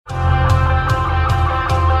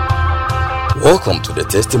Welcome to the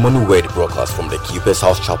Testimony Word broadcast from the Keepers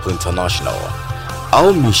House Chapel International.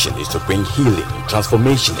 Our mission is to bring healing,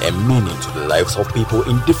 transformation, and meaning to the lives of people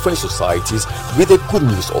in different societies with the good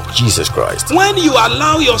news of Jesus Christ. When you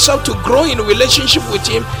allow yourself to grow in a relationship with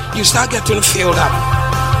Him, you start getting filled up.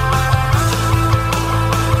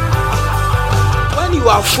 When you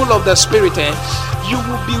are full of the Spirit, you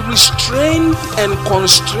will be restrained and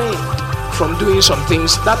constrained from doing some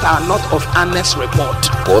things that are not of honest report.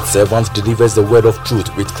 God's servant delivers the word of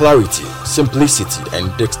truth with clarity, simplicity,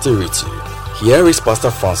 and dexterity. Here is Pastor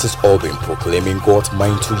Francis Albin proclaiming God's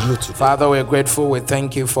mind to you today. Father, we're grateful. We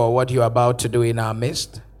thank you for what you're about to do in our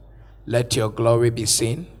midst. Let your glory be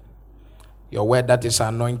seen. Your word that is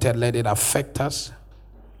anointed, let it affect us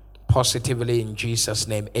positively in Jesus'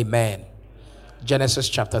 name. Amen. Genesis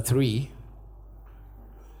chapter 3,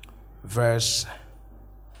 verse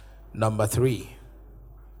number 3.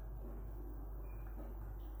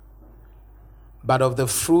 But of the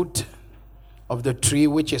fruit of the tree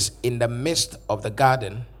which is in the midst of the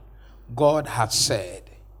garden, God hath said,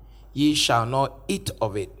 Ye shall not eat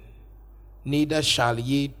of it, neither shall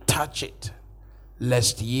ye touch it,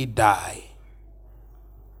 lest ye die.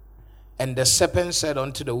 And the serpent said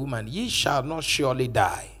unto the woman, Ye shall not surely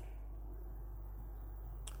die.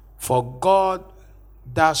 For God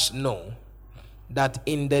does know that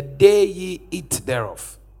in the day ye eat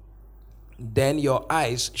thereof, then your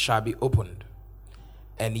eyes shall be opened,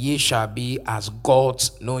 and ye shall be as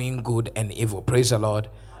gods, knowing good and evil. Praise the Lord.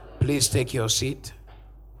 Please take your seat.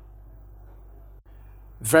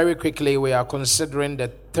 Very quickly, we are considering the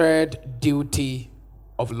third duty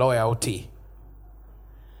of loyalty.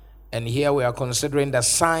 And here we are considering the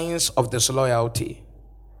signs of disloyalty.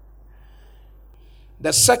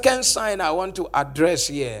 The second sign I want to address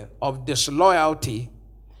here of disloyalty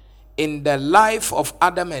in the life of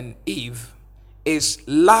Adam and Eve is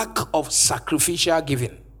lack of sacrificial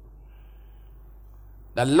giving.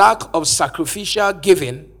 The lack of sacrificial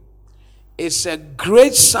giving is a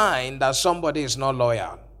great sign that somebody is not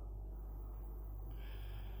loyal.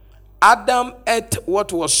 Adam ate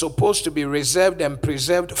what was supposed to be reserved and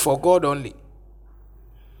preserved for God only.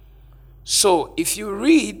 So if you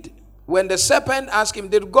read, when the serpent asked him,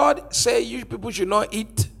 did God say you people should not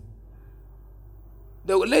eat?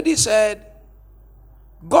 The lady said,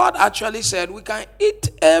 God actually said we can eat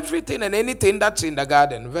everything and anything that's in the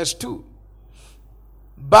garden. Verse 2.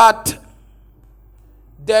 But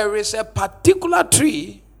there is a particular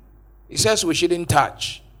tree, he says we shouldn't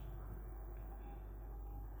touch.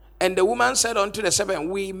 And the woman said unto the serpent,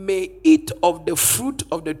 we may eat of the fruit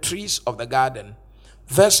of the trees of the garden.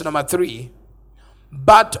 Verse number 3.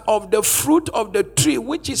 But of the fruit of the tree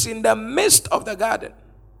which is in the midst of the garden,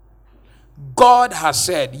 God has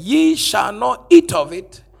said, Ye shall not eat of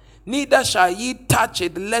it, neither shall ye touch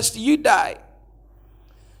it, lest ye die.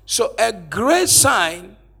 So a great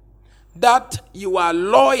sign that you are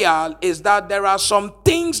loyal is that there are some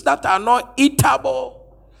things that are not eatable.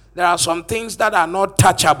 There are some things that are not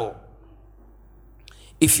touchable.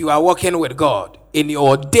 If you are walking with God in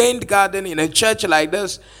your ordained garden in a church like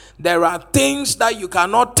this, there are things that you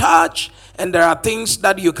cannot touch and there are things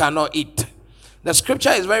that you cannot eat. The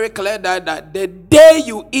scripture is very clear that the day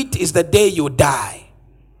you eat is the day you die.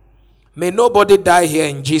 May nobody die here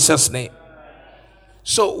in Jesus' name.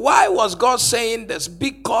 So why was God saying this?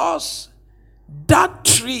 Because that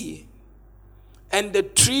tree and the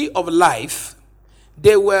tree of life,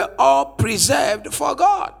 they were all preserved for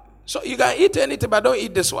God. So you can eat anything, but don't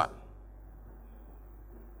eat this one.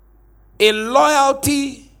 In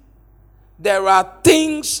loyalty, there are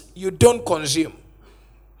things you don't consume.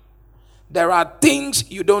 There are things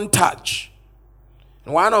you don't touch.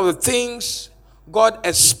 One of the things God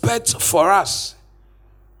expects for us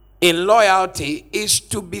in loyalty is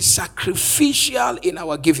to be sacrificial in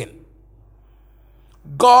our giving.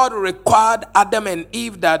 God required Adam and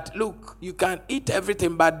Eve that, look, you can eat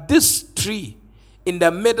everything, but this tree in the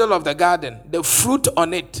middle of the garden, the fruit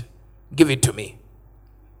on it, give it to me.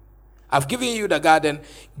 I've given you the garden.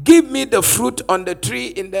 Give me the fruit on the tree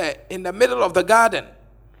in the middle of the garden.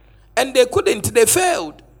 And they couldn't. They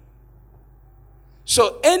failed.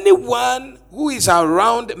 So anyone who is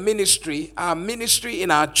around ministry, our ministry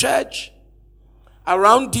in our church,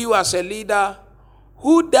 around you as a leader,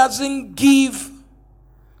 who doesn't give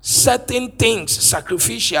certain things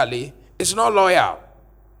sacrificially, is not loyal.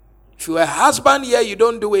 If you're a husband here, you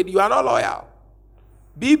don't do it, you are not loyal.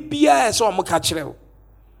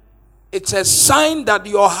 It's a sign that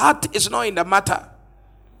your heart is not in the matter.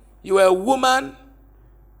 You are a woman.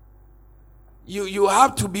 You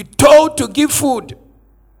have to be told to give food.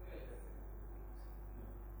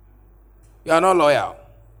 You are not loyal.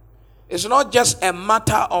 It's not just a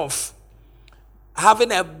matter of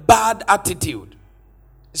having a bad attitude.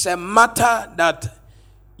 It's a matter that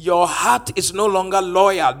your heart is no longer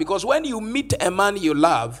loyal. Because when you meet a man you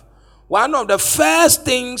love, one of the first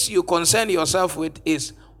things you concern yourself with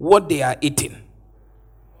is what they are eating.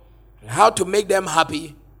 How to make them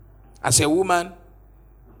happy as a woman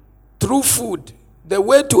through food. The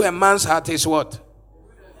way to a man's heart is what?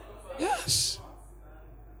 Yes.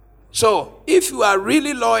 So if you are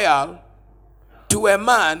really loyal to a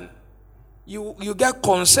man, you get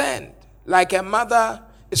concerned. Like a mother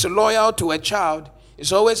is loyal to a child,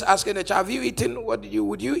 is always asking the child, have you eaten? Would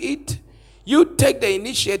you eat? You take the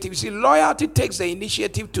initiative. See, loyalty takes the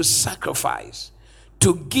initiative to sacrifice,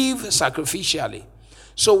 to give sacrificially.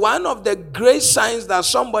 So one of the great signs that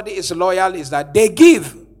somebody is loyal is that they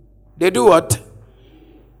give. They do what?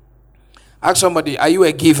 Ask somebody, are you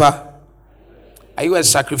a giver? Are you a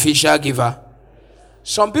sacrificial giver?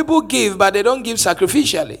 Some people give, but they don't give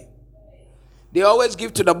sacrificially. They always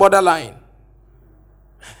give to the borderline.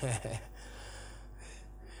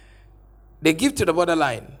 They give to the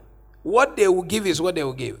borderline. What they will give is what they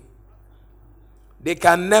will give. They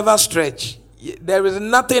can never stretch. There is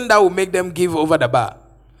nothing that will make them give over the bar.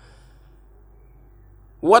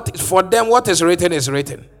 For them, what is written is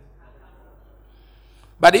written.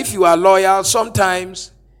 But if you are loyal,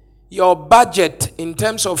 sometimes your budget in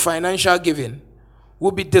terms of financial giving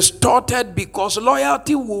will be distorted because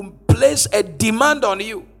loyalty will place a demand on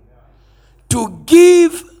you to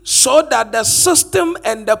give so that the system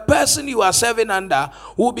and the person you are serving under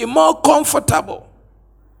will be more comfortable.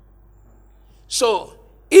 So,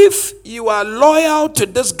 if you are loyal to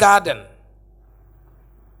this garden,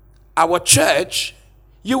 our church,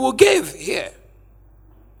 you will give here.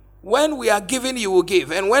 When we are giving, you will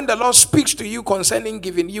give. And when the Lord speaks to you concerning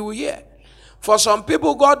giving, you will hear. For some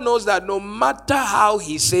people, God knows that no matter how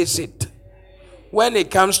He says it, when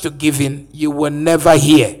it comes to giving, you will never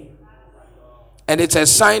hear. And it's a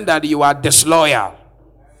sign that you are disloyal.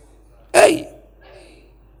 Hey.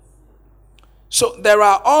 So there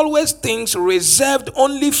are always things reserved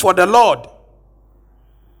only for the Lord.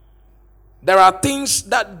 There are things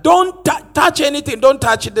that don't touch anything. Don't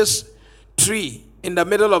touch this tree in the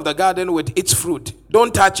middle of the garden with its fruit.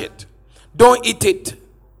 Don't touch it. Don't eat it.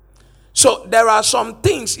 So there are some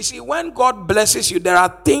things, you see, when God blesses you, there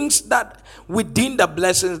are things that within the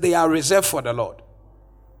blessings, they are reserved for the Lord.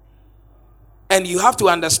 And you have to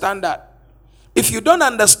understand that. If you don't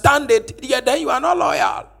understand it, then you are not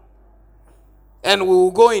loyal. And we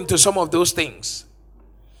will go into some of those things.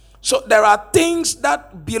 So there are things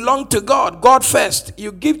that belong to God. God first.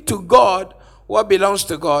 You give to God what belongs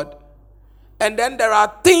to God. And then there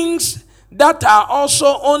are things that are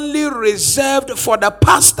also only reserved for the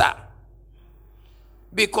pastor.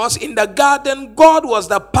 Because in the garden, God was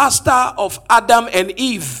the pastor of Adam and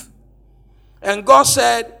Eve. And God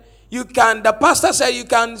said, the pastor said, you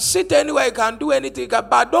can sit anywhere, you can do anything,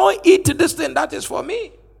 but don't eat this thing, that is for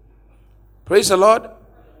me. Praise the Lord.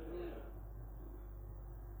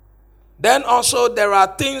 Then also there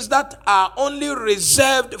are things that are only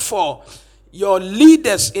reserved for your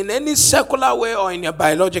leaders in any secular way or in a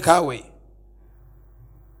biological way.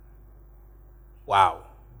 Wow.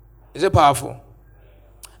 Is it powerful?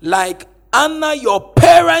 Like honor your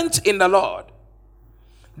parents in the Lord.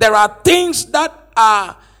 There are things that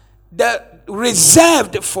are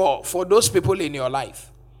reserved for those people in your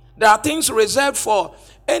life. There are things reserved for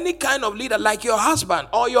any kind of leader, like your husband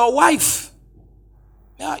or your wife.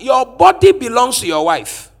 Yeah, your body belongs to your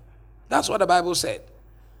wife. That's what the Bible said.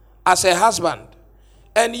 As a husband.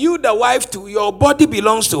 And you, the wife too, your body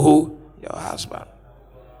belongs to who? Your husband.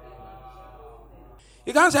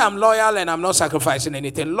 You can't say I'm loyal and I'm not sacrificing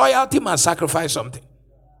anything. Loyalty must sacrifice something.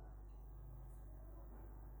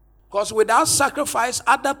 Because without sacrifice,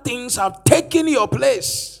 other things have taken your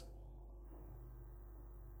place.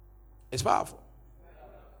 It's powerful.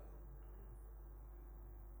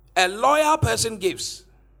 A loyal person gives.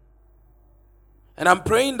 And I'm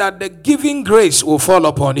praying that the giving grace will fall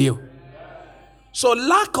upon you. So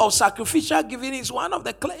lack of sacrificial giving is one of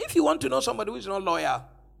the... If you want to know somebody who is not loyal,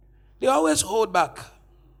 they always hold back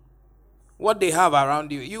what they have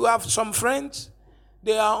around you. You have some friends,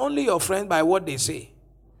 they are only your friend by what they say,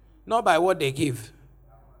 not by what they give.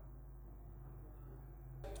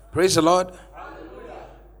 Praise the Lord.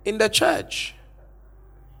 In the church,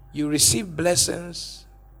 you receive blessings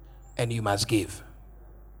and you must give.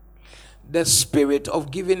 The spirit of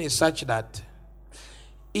giving is such that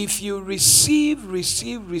if you receive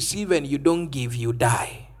and you don't give, you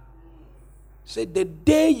die. Say, the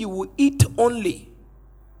day you will eat only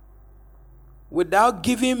without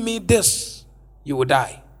giving me this, you will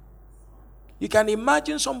die. You can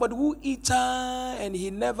imagine somebody who eats and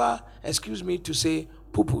he never, excuse me to say,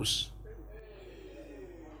 poo-poos.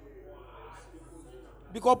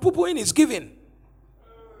 Because poo-pooing is given.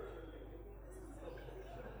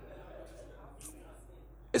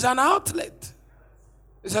 It's an outlet.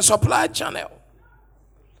 It's a supply channel.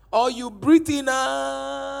 Or you breathe in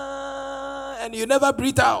and you never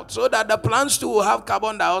breathe out so that the plants too will have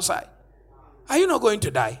carbon dioxide. Are you not going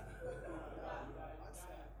to die?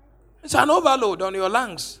 It's an overload on your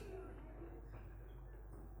lungs.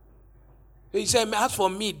 He said, as for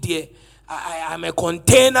me, dear, I'm a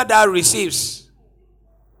container that receives.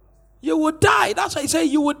 You will die. That's why he said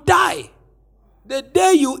you will die. The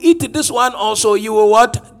day you eat this one also, you will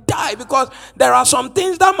what? Die. Because there are some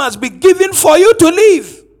things that must be given for you to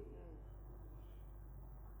live.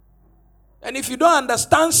 And if you don't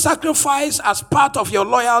understand sacrifice as part of your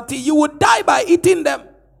loyalty, you will die by eating them.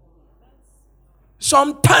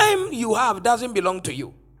 Some time you have doesn't belong to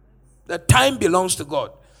you. The time belongs to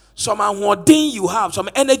God. Some awarding you have, some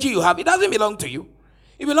energy you have, it doesn't belong to you.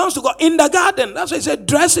 It belongs to God. In the garden, that's why he said,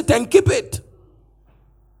 dress it and keep it.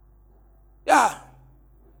 Yeah.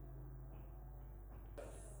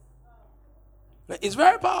 It's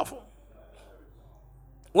very powerful.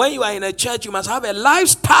 When you are in a church, you must have a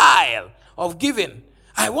lifestyle of giving.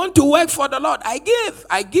 I want to work for the Lord. I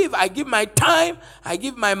give my time, I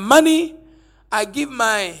give my money, I give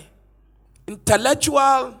my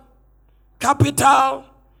intellectual capital,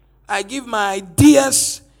 I give my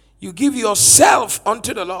ideas. You give yourself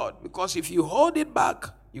unto the Lord, because if you hold it back,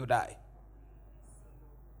 you die.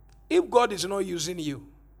 If God is not using you,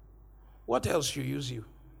 what else should use you?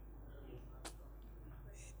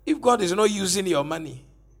 If God is not using your money,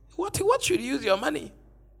 what should you use your money?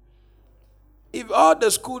 If all the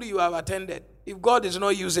school you have attended, if God is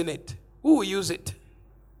not using it, who will use it?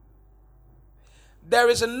 There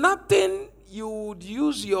is nothing you would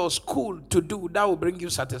use your school to do that will bring you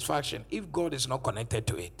satisfaction if God is not connected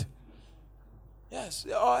to it. Yes,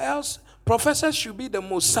 or else professors should be the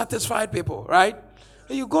most satisfied people, right?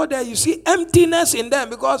 You go there, you see emptiness in them,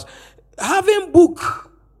 because having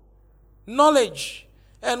book knowledge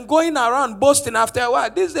and going around boasting after a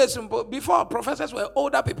while. These days, before, professors were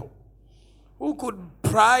older people who could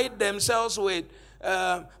pride themselves with,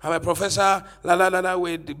 I'm a professor,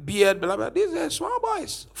 with beard, blah, blah. These are small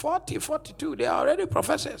boys, 40, 42, they are already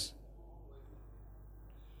professors.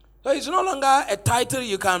 So it's no longer a title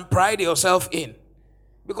you can pride yourself in.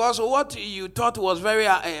 Because what you thought was very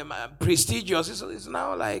prestigious is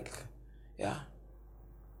now like, yeah.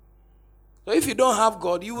 So if you don't have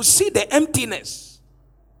God, you will see the emptiness.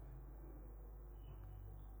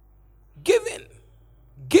 Giving.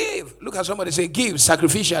 Give. Look at somebody say, give,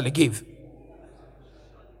 sacrificially give.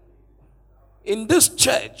 In this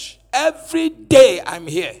church, every day I'm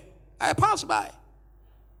here, I pass by.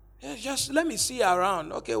 Just let me see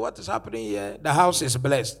around. Okay, what is happening here? The house is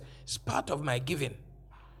blessed. It's part of my giving.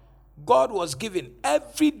 God was giving.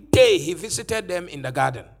 Every day he visited them in the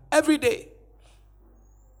garden. Every day.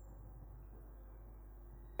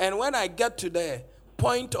 And when I get to the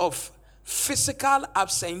point of physical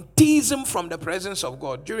absenteeism from the presence of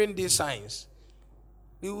God during these signs,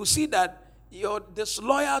 you will see that your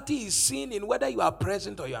disloyalty is seen in whether you are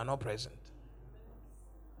present or you are not present.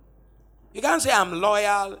 You can't say I'm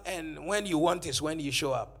loyal and when you want is when you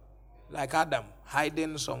show up. Like Adam,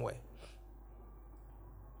 hiding somewhere.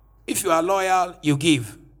 If you are loyal, you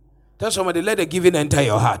give. Tell somebody, let the giving enter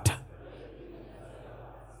your heart.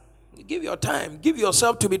 You give your time. Give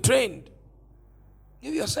yourself to be trained.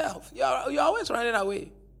 Give yourself. You're always running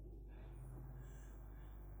away.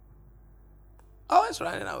 Always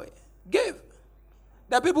running away. Give.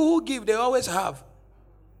 The people who give, they always have.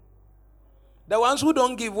 The ones who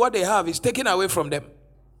don't give, what they have is taken away from them.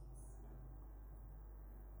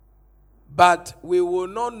 But we will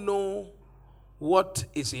not know what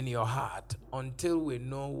is in your heart until we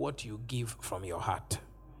know what you give from your heart.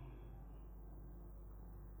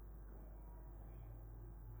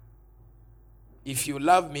 If you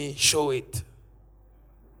love me, show it.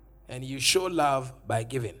 And you show love by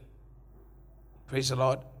giving. Praise the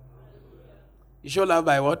Lord. You show love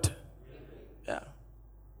by what? Yeah.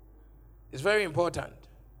 It's very important.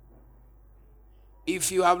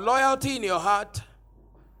 If you have loyalty in your heart,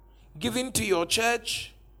 giving to your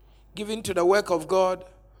church, giving to the work of God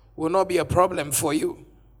will not be a problem for you.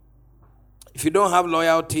 If you don't have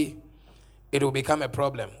loyalty, it will become a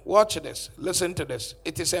problem. Watch this. Listen to this.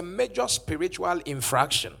 It is a major spiritual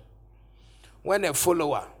infraction when a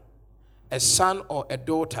follower, a son or a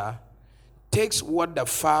daughter, takes what the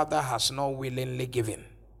father has not willingly given.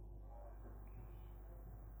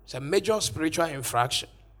 It's a major spiritual infraction.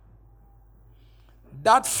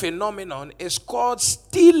 that phenomenon is called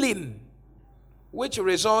stealing, which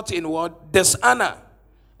results in what? Dishonor.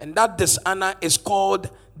 And that dishonor is called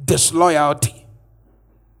disloyalty.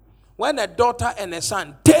 When a daughter and a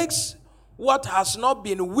son takes what has not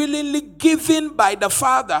been willingly given by the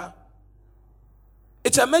father,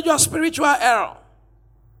 it's a major spiritual error.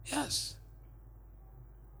 Yes.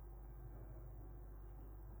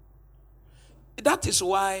 That is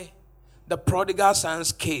why the prodigal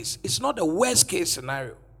son's case is not the worst case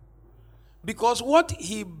scenario. Because what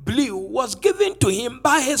he blew was given to him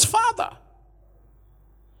by his father.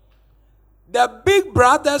 The big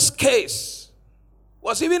brother's case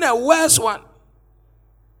was even a worse one.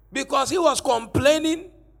 Because he was complaining,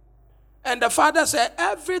 and the father said,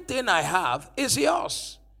 everything I have is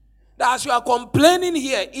yours. That as you are complaining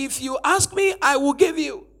here, if you ask me, I will give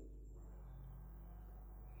you.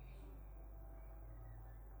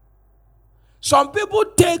 Some people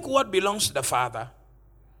take what belongs to the father.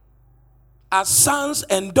 As sons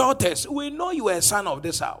and daughters, we know you are a son of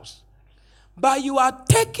this house. But you are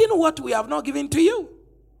taking what we have not given to you.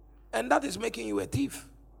 And that is making you a thief.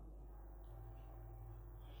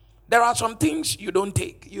 There are some things you don't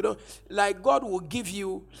take. You don't, like God will give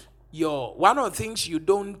you one of the things you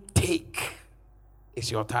don't take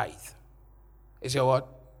is your tithe. Is your what?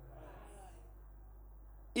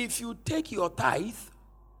 If you take your tithe,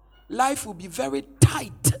 life will be very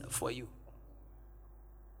tight for you.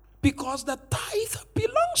 Because the tithe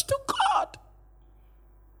belongs to God.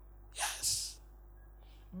 Yes.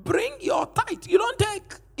 Bring your tithe. You don't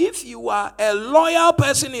take. If you are a loyal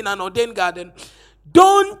person in an ordained garden,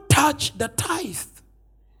 don't touch the tithe.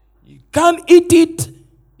 You can't eat it.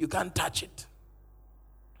 You can't touch it.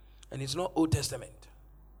 And it's not Old Testament.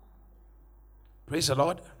 Praise the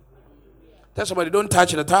Lord. Tell somebody, don't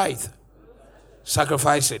touch the tithe.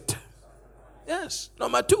 Sacrifice it. Yes.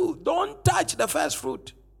 Number 2, don't touch the first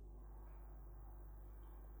fruit.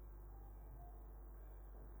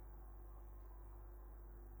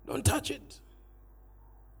 Don't touch it.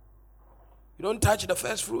 You don't touch the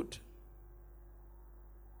first fruit.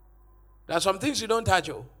 There are some things you don't touch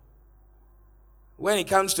when it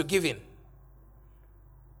comes to giving.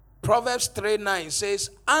 Proverbs 3:9 says,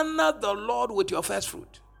 honor the Lord with your first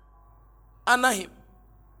fruit. Honor him.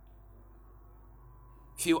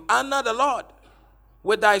 If you honor the Lord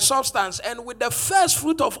with thy substance and with the first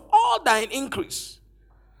fruit of all thine increase.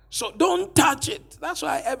 So don't touch it. That's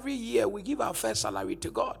why every year we give our first salary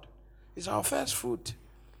to God. It's our first fruit.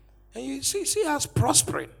 And you see us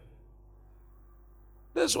prospering.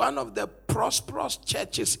 This is one of the prosperous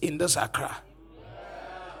churches in this Accra.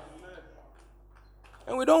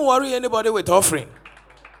 And we don't worry anybody with offering.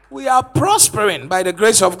 We are prospering by the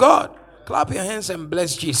grace of God. Clap your hands and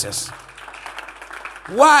bless Jesus.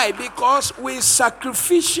 Why? Because we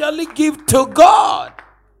sacrificially give to God.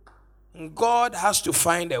 And God has to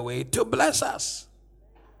find a way to bless us.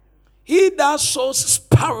 He that sows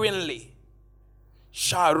sparingly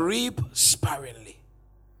shall reap sparingly.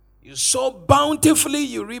 You sow bountifully,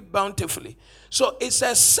 you reap bountifully. So it's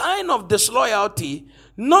a sign of disloyalty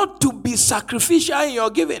not to be sacrificial in your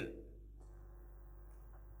giving.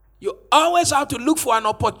 You always have to look for an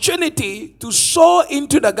opportunity to sow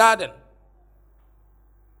into the garden.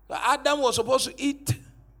 Adam was supposed to eat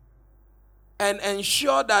and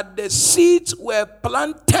ensure that the seeds were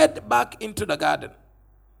planted back into the garden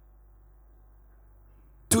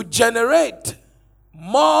to generate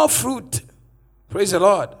more fruit. Praise the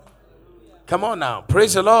Lord. Come on now.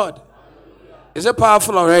 Praise the Lord. Is it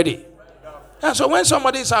powerful already? Yeah, so when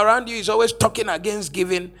somebody is around you, he's always talking against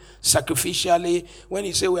giving sacrificially. When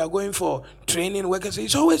you say we are going for training workers,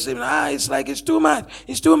 he's always saying, it's like it's too much.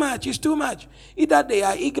 It's too much. It's too much. Either they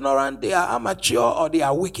are ignorant, they are amateur, or they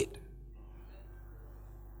are wicked.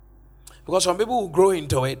 Because some people will grow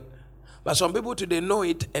into it, but some people today know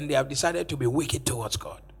it and they have decided to be wicked towards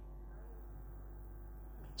God.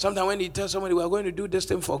 Sometimes when you tell somebody we are going to do this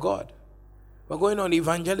thing for God, we're going on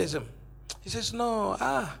evangelism, he says, no,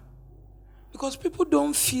 because people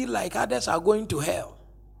don't feel like others are going to hell.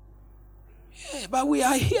 Yeah, but we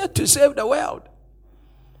are here to save the world.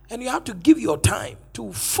 And you have to give your time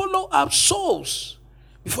to follow up souls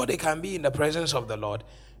before they can be in the presence of the Lord,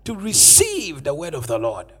 to receive the word of the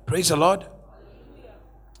Lord. Praise the Lord.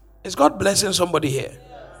 Is God blessing somebody here?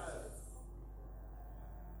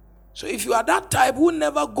 So if you are that type who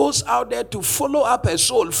never goes out there to follow up a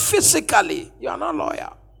soul physically, you are not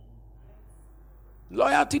loyal.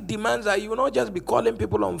 Loyalty demands that you will not just be calling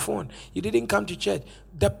people on phone. You didn't come to church.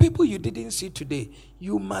 The people you didn't see today,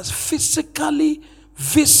 you must physically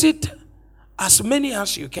visit as many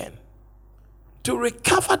as you can to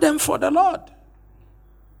recover them for the Lord.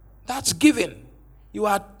 That's giving. You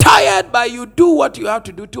are tired, but you do what you have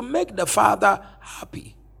to do to make the father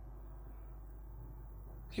happy.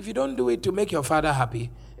 If you don't do it to make your father happy,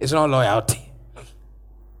 it's not loyalty.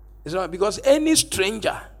 It's not, because any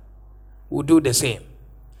stranger will do the same.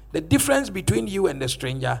 The difference between you and the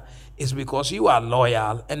stranger is because you are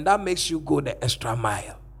loyal, and that makes you go the extra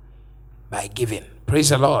mile by giving. Praise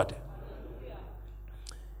the Lord.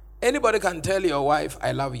 Anybody can tell your wife,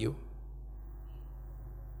 I love you.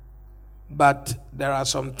 But there are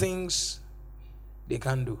some things they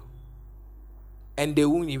can't do. And they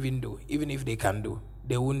won't even do. Even if they can do,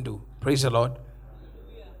 they won't do. Praise the Lord.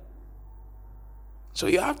 So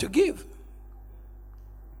you have to give.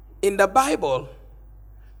 In the Bible,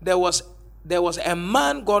 there was a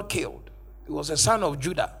man God killed. He was a son of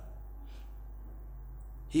Judah.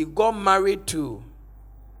 He got married to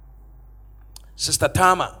Sister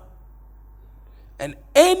Tamar. And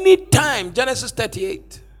anytime, Genesis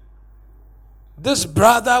 38, this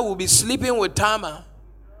brother will be sleeping with Tamar,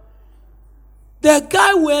 the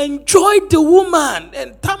guy will enjoy the woman.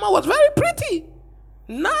 And Tamar was very pretty.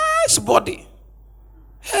 Nice body.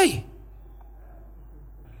 Hey.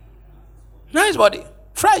 Nice body.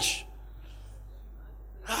 Fresh.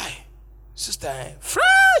 Hi. Sister.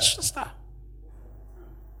 Fresh, sister.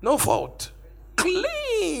 No fault.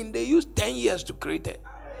 Clean. They used 10 years to create it.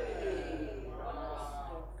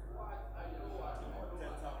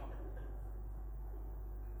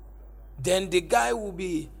 Then the guy will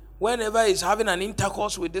be, whenever he's having an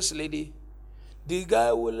intercourse with this lady, the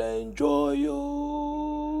guy will enjoy you.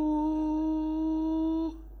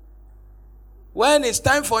 When it's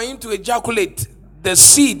time for him to ejaculate the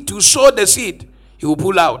seed, to sow the seed, he will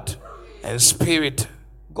pull out and spirit.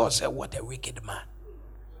 God said, what a wicked man.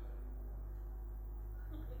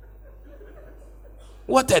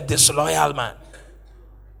 What a disloyal man.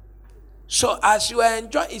 So as you are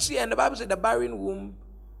enjoying, you see, and the Bible said the barren womb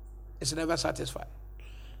is never satisfied.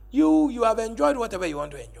 You have enjoyed whatever you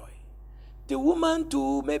want to enjoy. The woman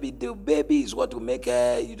too, maybe the baby is what will make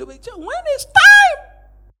her. When it's time,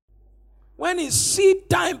 when it's seed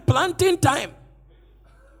time, planting time,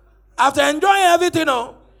 after enjoying everything,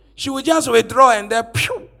 she will just withdraw and then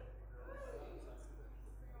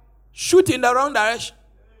shoot in the wrong direction.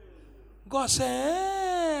 God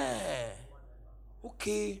said,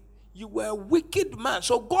 okay, you were a wicked man.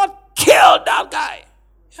 So God killed that guy.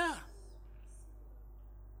 Yeah.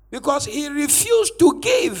 Because he refused to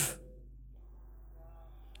give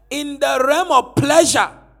in the realm of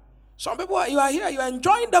pleasure. Some people, you are here, you are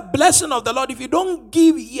enjoying the blessing of the Lord. If you don't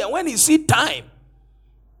give here, when you see time,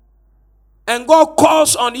 and God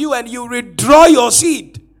calls on you and you withdraw your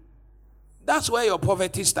seed, that's where your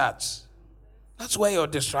poverty starts. That's where your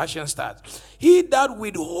distraction starts. He that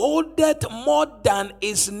withholdeth more than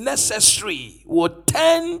is necessary will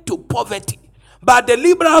tend to poverty, but the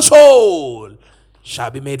liberal soul shall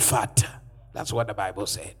be made fat. That's what the Bible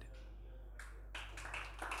said.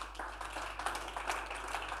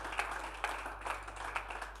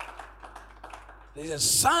 There's a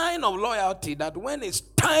sign of loyalty that when it's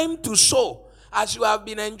time to sow, as you have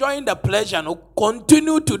been enjoying the pleasure,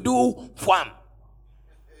 continue to do farm.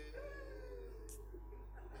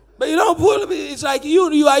 But you don't pull. It's like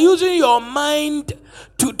you are using your mind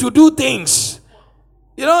to do things.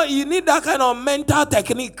 You need that kind of mental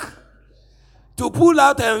technique to pull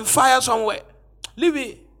out and fire somewhere. Leave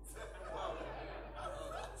it.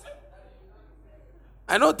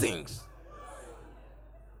 I know things.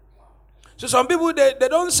 So some people, they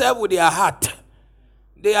don't serve with their heart.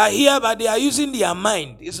 They are here, but they are using their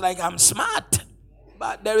mind. It's like, I'm smart.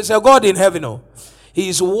 But there is a God in heaven. He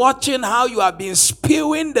is watching how you have been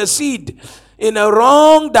spewing the seed in a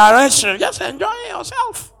wrong direction. Just enjoy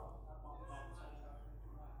yourself.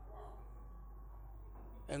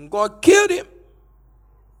 And God killed him.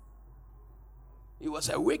 He was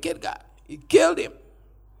a wicked guy. He killed him.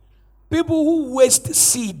 People who waste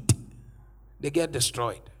seed, they get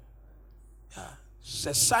destroyed. Yeah. It's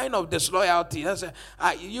a sign of disloyalty. That's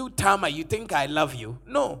you, Tama, you think I love you?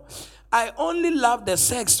 No. I only love the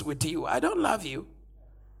sex with you. I don't love you.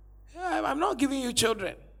 I'm not giving you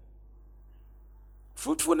children.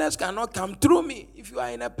 Fruitfulness cannot come through me. If you are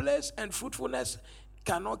in a place and fruitfulness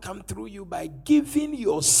cannot come through you by giving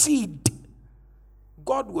your seed,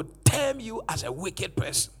 God will term you as a wicked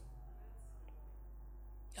person.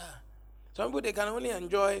 Yeah. Some people, they can only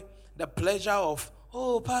enjoy the pleasure of,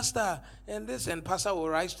 pastor, and this, and pastor will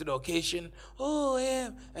rise to the occasion.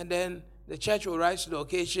 And then the church will rise to the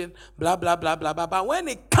occasion, blah, blah, blah, blah, blah. But when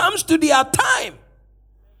it comes to their time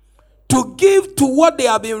to give to what they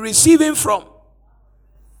have been receiving from,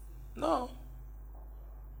 no.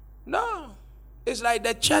 It's like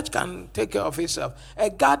the church can take care of itself. A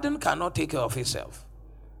garden cannot take care of itself.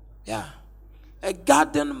 Yeah. A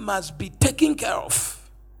garden must be taken care of.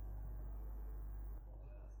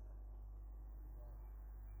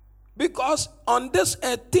 Because on this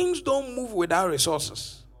earth, things don't move without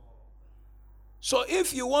resources. So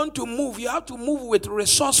if you want to move, you have to move with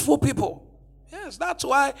resourceful people. Yes, that's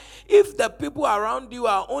why if the people around you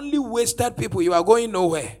are only wasted people, you are going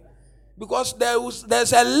nowhere. Because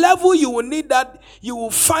there's a level you will need that you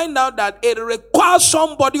will find out that it requires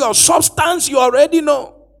somebody of substance you already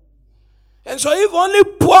know. And so if only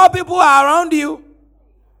poor people are around you,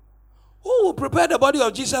 who will prepare the body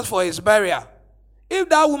of Jesus for his burial? If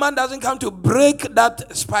that woman doesn't come to break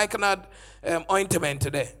that spikenard ointment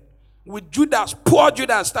today, with Judas, poor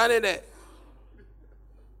Judas standing there.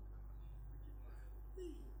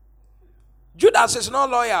 Judas is not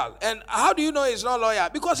loyal. And how do you know he's not loyal?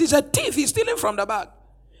 Because he's a thief. He's stealing from the bag.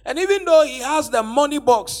 And even though he has the money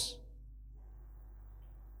box,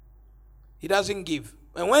 he doesn't give.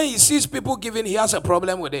 And when he sees people giving, he has a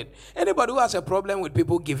problem with it. Anybody who has a problem with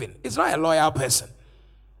people giving is not a loyal person.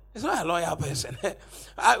 It's not a loyal person.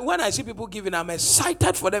 When I see people giving, I'm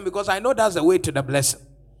excited for them because I know that's the way to the blessing.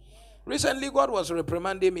 Recently, God was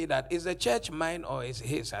reprimanding me that, is the church mine or is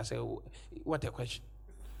his? I said, what a question.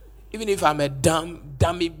 Even if I'm a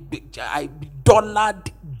dummy, dollar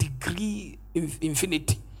degree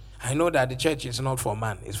infinity, I know that the church is not for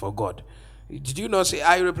man, it's for God. Did you not say,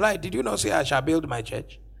 I replied, did you not say I shall build my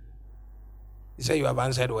church? He said, you have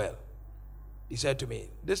answered well. He said to me,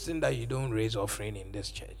 this thing that you don't raise offering in this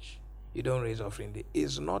church, you don't raise offering,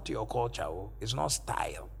 is not your culture, it's not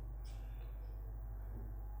style.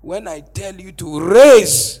 When I tell you to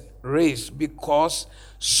raise, because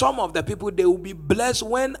some of the people, they will be blessed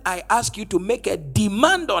when I ask you to make a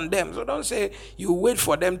demand on them. So don't say you wait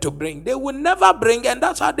for them to bring. They will never bring, and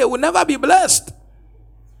that's how they will never be blessed.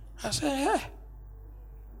 I say, hey,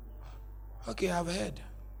 okay, I've heard.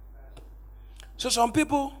 So some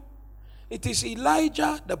people, it is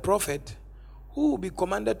Elijah the prophet who will be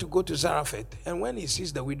commanded to go to Zarephath. And when he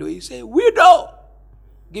sees the widow, he say, widow,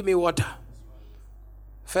 give me water.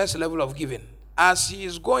 First level of giving. As he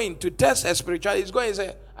is going to test her spirituality, he's going to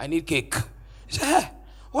say, I need cake. He say, hey,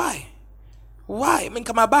 why? Why? I mean,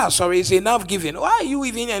 come about, sorry, it's enough giving. Why are you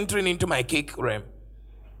even entering into my cake realm?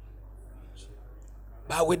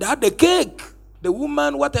 But without the cake, the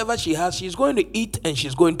woman, whatever she has, she's going to eat and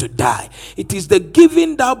she's going to die. It is the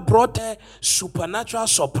giving that brought her supernatural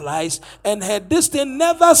supplies, and her this thing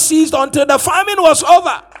never ceased until the famine was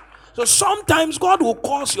over. So sometimes God will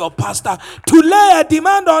cause your pastor to lay a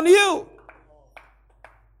demand on you.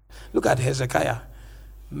 Look at Hezekiah.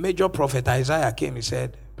 Major prophet Isaiah came, he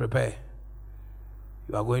said, prepare.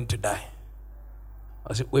 You are going to die.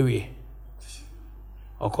 I said, wait.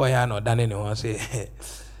 Okoya no done anyone say,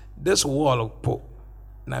 this wall,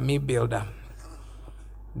 na me builder.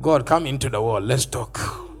 God, come into the wall, let's talk.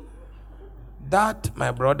 That,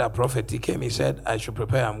 my brother prophet, he came, he said, I should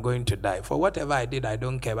prepare, I'm going to die. For whatever I did, I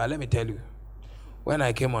don't care. But let me tell you, when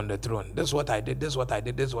I came on the throne, this is what I did, this is what I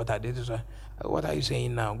did, this is what I did. This is what are you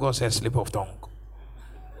saying now? God says, slip of tongue.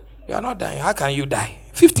 You are not dying. How can you die?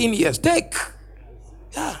 15 years, take.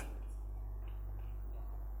 Yeah.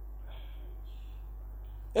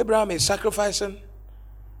 Abraham is sacrificing.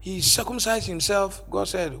 He circumcised himself. God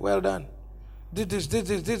said, well done.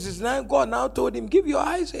 This. Now God now told him, give your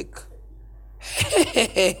Isaac.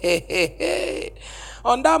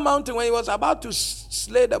 On that mountain, when he was about to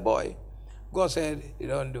slay the boy, God said, you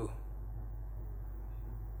don't do.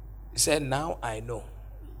 He said, now I know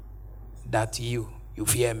that you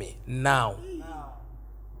fear me. Now.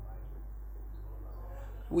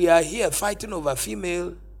 We are here fighting over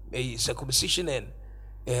female circumcision and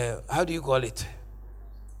how do you call it?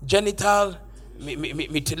 Genital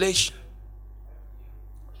mutilation.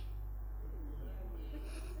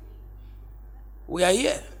 We are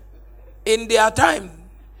here. In their time,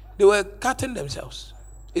 they were cutting themselves.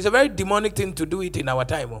 It's a very demonic thing to do it in our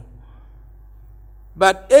time.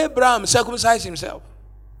 But Abraham circumcised himself.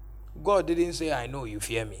 God didn't say, I know you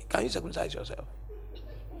fear me. Can you circumcise yourself?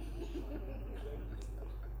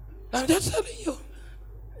 I'm just telling you.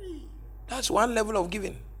 That's one level of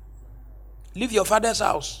giving. Leave your father's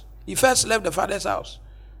house. He first left the father's house.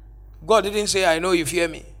 God didn't say, I know you fear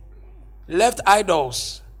me. Left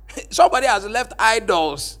idols. Somebody has left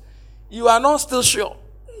idols. You are not still sure.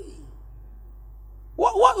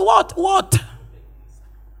 What?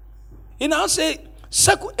 You now say,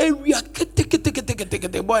 we are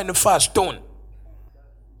the boy in the fast stone.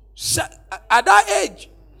 At that age,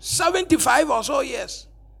 75 or so years,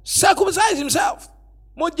 circumcised himself.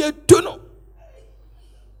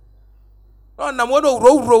 No, na mono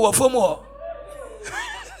row of more.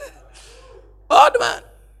 Old man.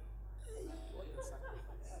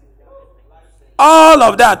 All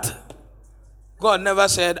of that. God never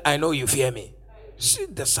said, I know you fear me. See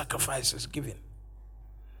the sacrifices given.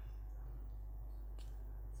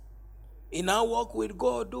 In our walk with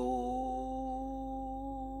God,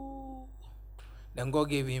 then God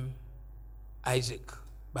gave him Isaac.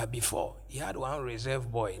 But before, he had one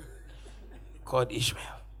reserve boy called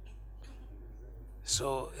Ishmael.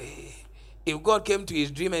 So, if God came to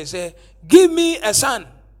his dream and said, give me a son,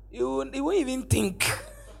 he won't even think.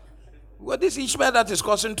 Well, this Ishmael that is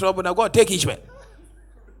causing trouble, now God take Ishmael.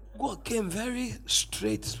 God came very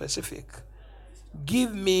straight, specific.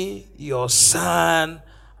 Give me your son,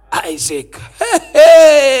 Isaac.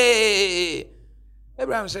 Hey!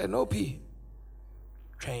 Abraham said, no P.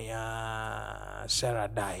 Sarah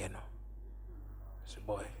die, I said,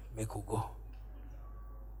 boy, make her go.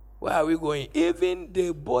 Where are we going? Even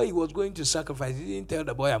the boy he was going to sacrifice, he didn't tell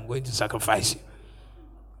the boy, I'm going to sacrifice you.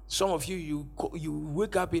 Some of you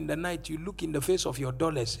wake up in the night, you look in the face of your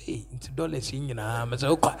dollars. Hey, it's dollars in your arm.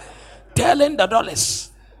 Telling the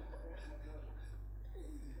dollars.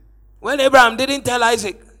 When Abraham didn't tell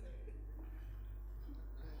Isaac,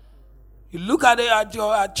 you look at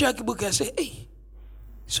your checkbook and say, hey,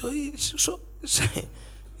 so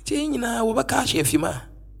change now, what cash if you ma?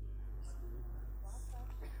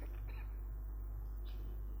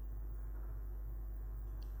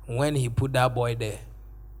 When he put that boy there,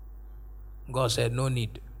 God said, no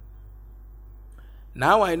need.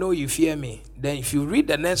 Now I know you fear me. Then if you read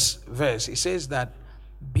the next verse, it says that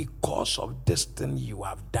because of this thing you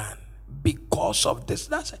have done, because of this,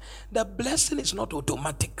 the blessing is not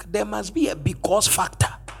automatic. There must be a because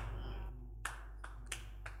factor.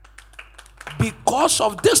 Because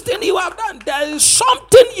of this thing you have done, there is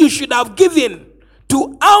something you should have given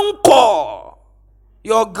to anchor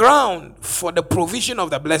your ground for the provision of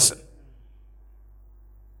the blessing.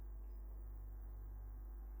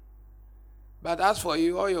 But as for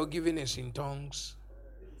you, all your giving is in tongues.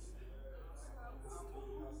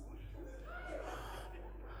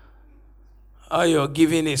 All your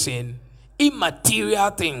giving is in immaterial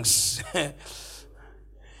things.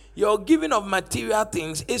 Your giving of material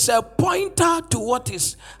things is a pointer to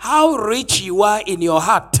how rich you are in your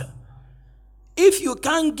heart. If you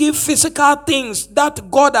can't give physical things that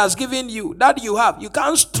God has given you, that you have, you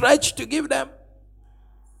can't stretch to give them.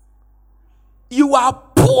 You are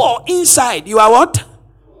poor inside. You are what?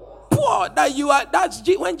 Poor. That's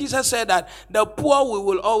when Jesus said that the poor we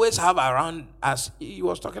will always have around us. He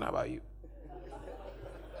was talking about you.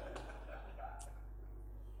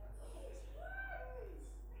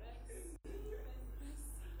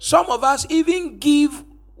 Some of us even give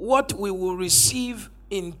what we will receive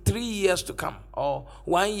in 3 years to come, or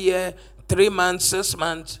 1 year, 3 months, 6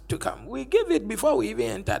 months to come. We give it before we even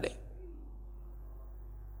enter there.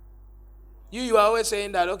 You are always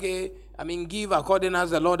saying that, okay, give according as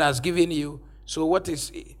the Lord has given you. So what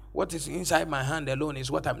is inside my hand alone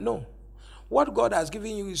is what I'm. No. What God has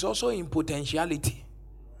given you is also in potentiality.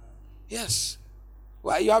 Yes.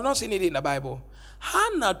 Well, you have not seen it in the Bible.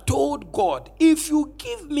 Hannah told God, if you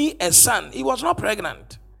give me a son, he was not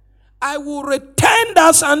pregnant, I will return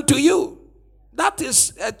that son to you. That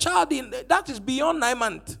is a child that is beyond 9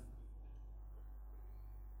 months.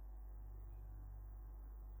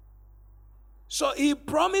 So he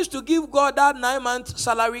promised to give God that 9 month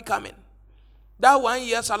salary coming, that 1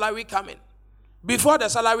 year salary coming, before the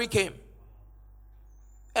salary came.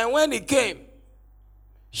 And when it came,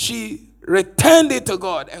 she returned it to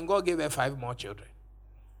God, and God gave her 5 more children.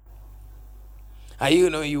 And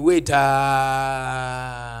you wait,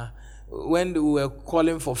 when we were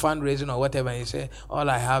calling for fundraising or whatever, and he said, all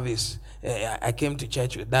I have is, I came to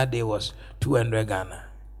church with that day was 200 Ghana.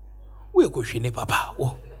 We go shine papa.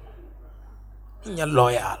 Oh. When you're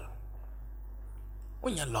loyal.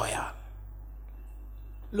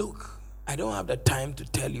 Look, I don't have the time to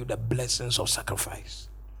tell you the blessings of sacrifice.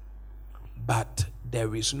 But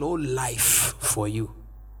there is no life for you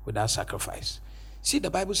without sacrifice. See,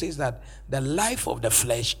 the Bible says that the life of the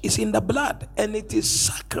flesh is in the blood, and it is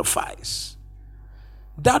sacrifice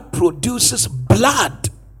that produces blood.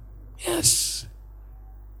 Yes.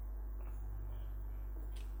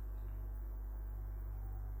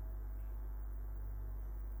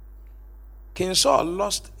 King Saul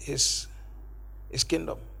lost his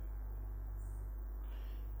kingdom.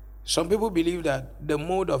 Some people believe that the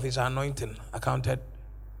mode of his anointing accounted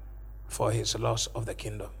for his loss of the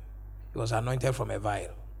kingdom. He was anointed from a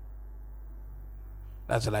vial.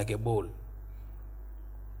 That's like a bowl.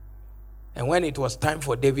 And when it was time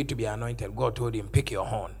for David to be anointed, God told him, pick your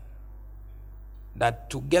horn. that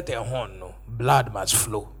to get a horn, no, blood must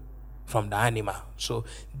flow from the animal. So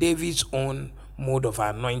David's own mode of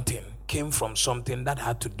anointing came from something that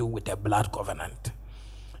had to do with a blood covenant.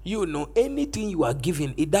 You know, anything you are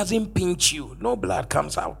given, it doesn't pinch you. No blood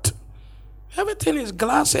comes out. Everything is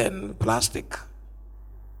glass and plastic.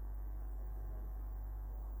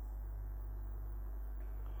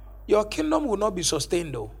 Your kingdom will not be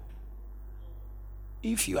sustained though.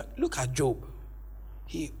 If you look at Job,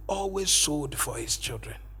 he always sowed for his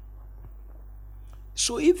children.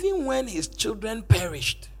 So even when his children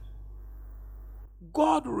perished,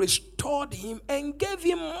 God restored him and gave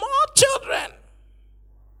him more children.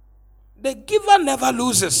 The giver never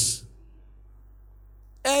loses.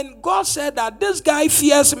 And God said that this guy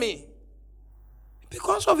fears me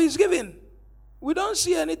because of his giving. We don't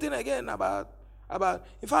see anything again about.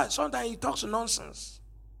 In fact, sometimes he talks nonsense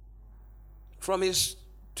from his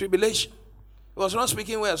tribulation. He was not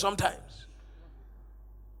speaking well sometimes.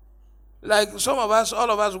 Like some of us,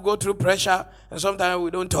 all of us will go through pressure and sometimes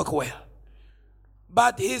we don't talk well.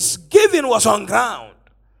 But his giving was on ground.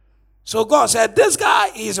 So God said, this guy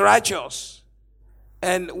is righteous.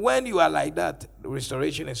 And when you are like that, the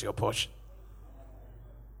restoration is your portion.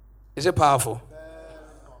 Is it powerful?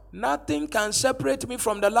 Nothing can separate me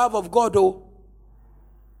from the love of God, oh.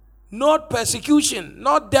 Not persecution,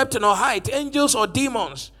 not depth nor height, angels or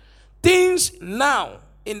demons. Things now,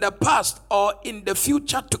 in the past, or in the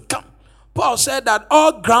future to come. Paul said that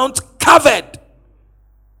all ground covered.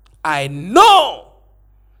 I know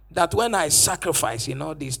that when I sacrifice in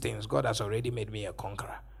all these things, God has already made me a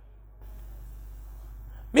conqueror.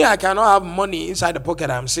 Me, I cannot have money inside the pocket.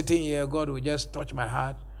 I'm sitting here. God will just touch my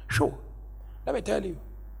heart. Sure. Let me tell you.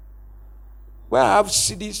 When I have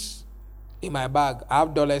CDs in my bag, I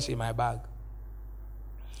have dollars in my bag,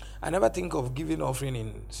 I never think of giving offering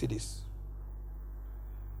in CDs.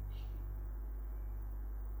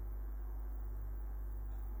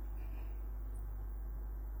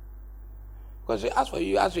 Because as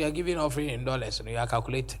we are giving offering in dollars, and you are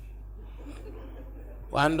calculating.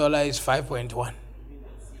 $1 is 5.1.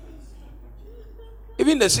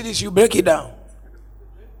 Even the cities, you break it down.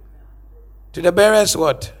 To the bearers,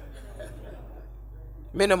 what?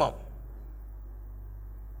 Minimum.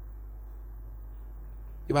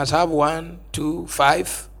 You must have 1, 2,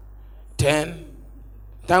 5, 10.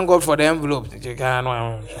 Thank God for the envelope.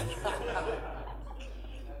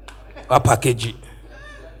 A package.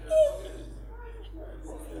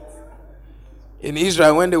 In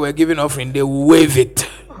Israel, when they were giving offering, they wave it.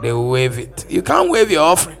 They wave it. You can't wave your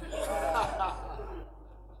offering.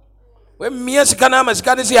 When me as kana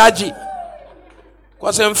masikani si aji.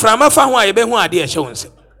 Because in frama fa ho aye be hu ade e hye wonse.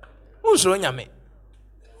 Unsuro nyame.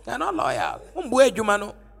 You're not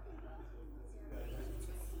loyal.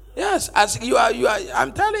 Yes, as you are,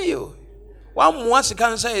 I'm telling you. One more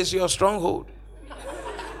cancer is your stronghold.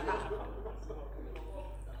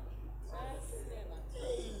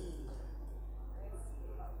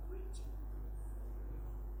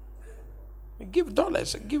 Give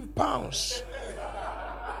dollars, give pounds.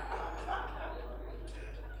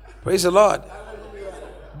 Praise the Lord.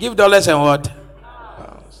 Give dollars and what?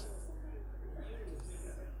 Pounds.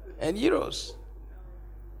 And euros.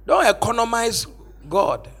 Don't economize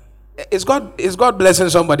God. Is God blessing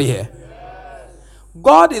somebody here? Yes.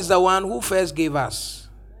 God is the one who first gave us,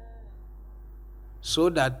 so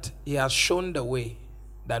that he has shown the way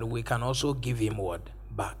that we can also give him what?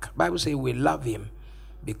 Back. Bible says we love him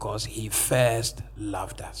because he first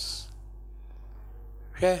loved us.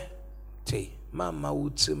 Mama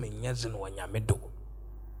would me nyazin wanyamedo.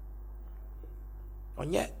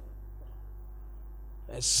 Onye.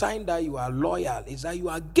 A sign that you are loyal is that you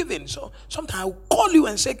are giving. So sometimes I will call you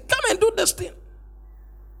and say, come and do this thing.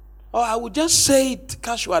 Or I will just say it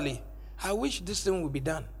casually. I wish this thing would be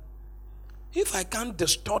done. If I can't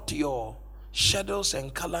distort your schedules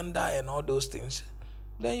and calendar and all those things,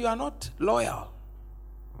 then you are not loyal.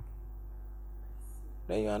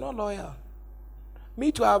 Then you are not loyal.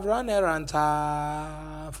 Me to have run errands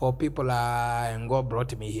for people and God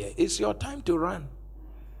brought me here. It's your time to run.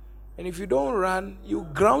 And if you don't run, you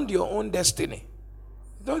ground your own destiny.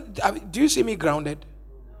 Do you see me grounded?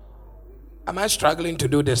 Am I struggling to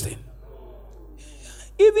do this thing?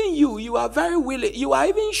 Even you are very willing. You are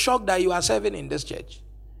even shocked that you are serving in this church.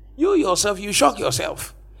 You yourself, you shock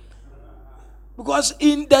yourself. Because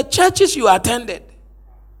in the churches you attended,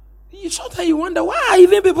 sometimes you wonder, why are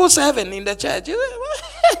even people serving in the church?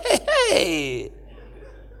 Hey.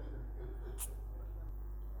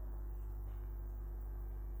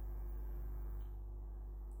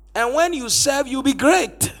 And when you serve, you'll be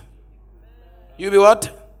great. You'll be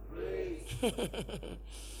what? Great.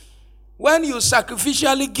 When you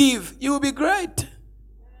sacrificially give, you will be great.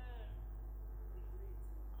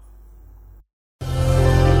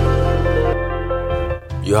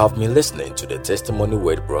 You have been listening to the Testimony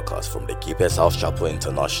Word broadcast from the Keeper's House Chapel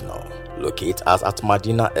International, located at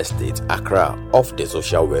Medina Estate, Accra, off the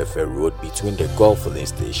Social Welfare Road between the Gulf Filling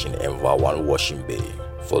Station and Vawan Washing Bay.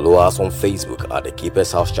 Follow us on Facebook at the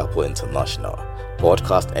Keeper's House Chapel International,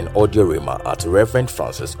 podcast and audio rema at Reverend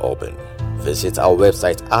Francis Auburn. Visit our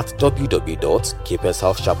website at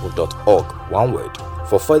www.keepershousechapel.org, one word.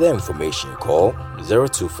 For further information, call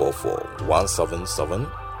 0244 177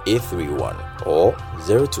 831 or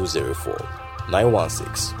 0204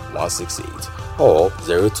 916 168 or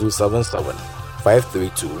 0277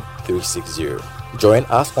 532 360. Join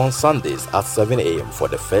us on Sundays at 7 a.m. for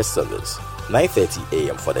the first service, 9:30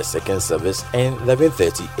 a.m. for the second service, and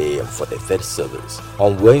 11:30 a.m. for the third service.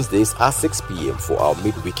 On Wednesdays at 6 p.m. for our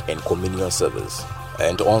midweek and communion service,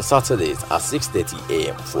 and on Saturdays at 6:30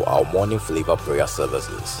 a.m. for our morning flavor prayer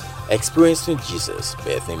services. Experiencing Jesus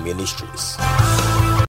Birthing Ministries.